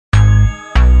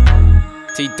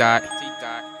T-Dot,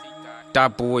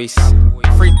 Dot Boys,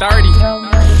 Free 30.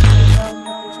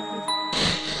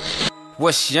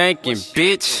 What's yankin',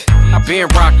 bitch? I been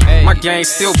rockin', my gang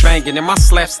still bangin', and my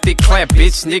slapstick clap,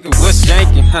 bitch, nigga, what's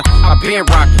yankin'? I been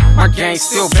rockin', my gang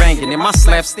still bangin', and my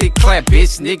slapstick clap,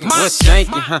 bitch, nigga, what's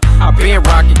yankin'? I been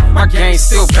rockin', my gang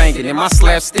still bangin', and my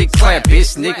slapstick clap,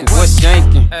 bitch, nigga, what's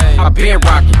yankin'? I been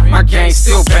rockin', my gang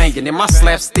still bangin', and my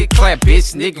slapstick clap,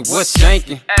 bitch, nigga, what's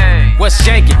yankin'? What's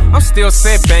yankin'? I'm still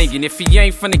set bangin'. If he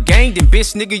ain't from the gang, then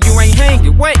bitch, nigga, you ain't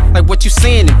hangin'. Wait, like what you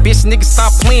sayin'? And bitch, nigga,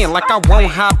 stop playin' like I won't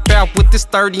hop out with this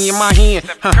 30 in my hand,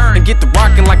 and get the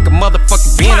rockin' like a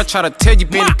motherfucking band. I try to tell you,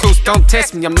 Benny Coos, don't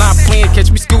test me, I'm not playin'.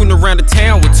 Catch me scootin' around the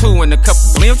town with 2 and a couple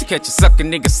blims. To catch a sucker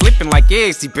nigga slippin' like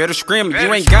eggs, he better scream.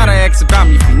 You ain't gotta ask about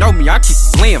me, if you know me, I keep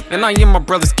it blim. And I am my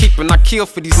brother's keeper, and I kill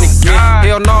for these niggas, man.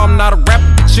 Hell no, I'm not a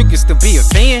rapper, but you can still be a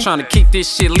fan. Tryna keep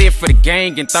this shit lit for the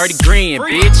gang and 30 grand,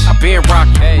 bitch. I been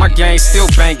rockin', my gang still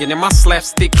bangin', and my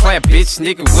slapstick clap, bitch,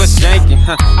 nigga, what's yankin'?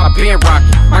 I been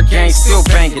rockin', my gang still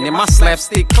bangin', and my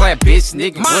slapstick clap, bitch,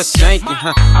 nigga, what's yankin'?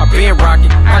 I been rockin',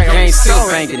 my gang still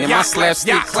bangin', and my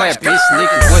slapstick clap, bitch,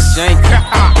 nigga, what's yankin'?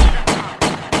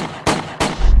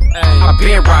 I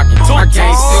been rockin', my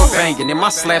gang still bangin', and my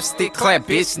slapstick clap,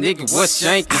 bitch, nigga, what's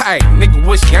yankin'? Hey, nigga,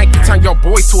 what's yankin'? Turn your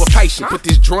boy to a patient. Put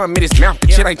this drum in his mouth,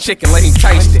 the shit ain't chicken, let him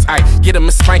taste it. Ay, get him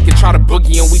a spankin', try to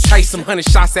boogie, and we chase him 100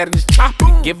 shots out of this chopper.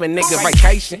 Give a nigga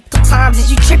vacation. 2 times did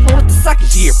you trippin' with the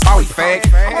suckers? Yeah,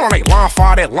 polyfag. I'm on a lawn for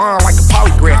all that lawn like a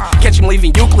polygraph. Catch him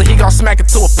leaving Euclid, he gon' smack it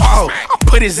to a pole. I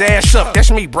put his ass up,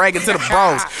 that's me bragging to the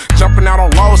bros. Jumping out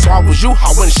on lows, so I was you,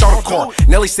 I wouldn't show the car.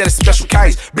 Nelly said it's special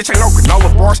case, bitch ain't no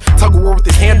granola bars. Tug of war with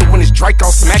his handle when his Draco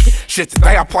smack it. Shit,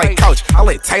 today I play coach, I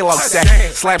let TAYLOCC sack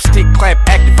it. Slapstick clap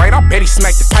activate, I bet he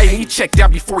smacked the pay. He checked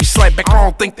out before he slapped back, I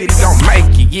don't think that he gon'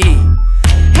 make it, yeah.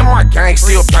 And my gang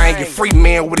still bangin', free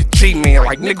man with a G-man,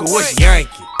 like nigga, what's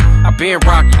yankin'? I been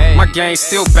rockin', my gang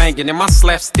still bangin', and my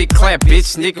slapstick clap,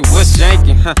 bitch, nigga, what's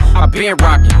yankin'? I been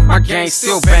rockin', my gang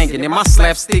still bangin', and my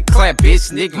slapstick clap,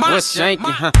 bitch, nigga, what's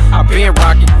yankin'? I been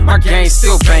rockin', my gang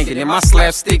still bangin', and my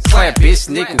slapstick clap, bitch,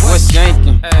 nigga, what's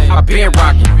yankin'? I been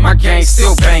rockin', my gang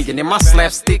still bangin', and my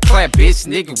slapstick clap, bitch,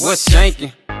 nigga, what's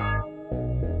yankin'?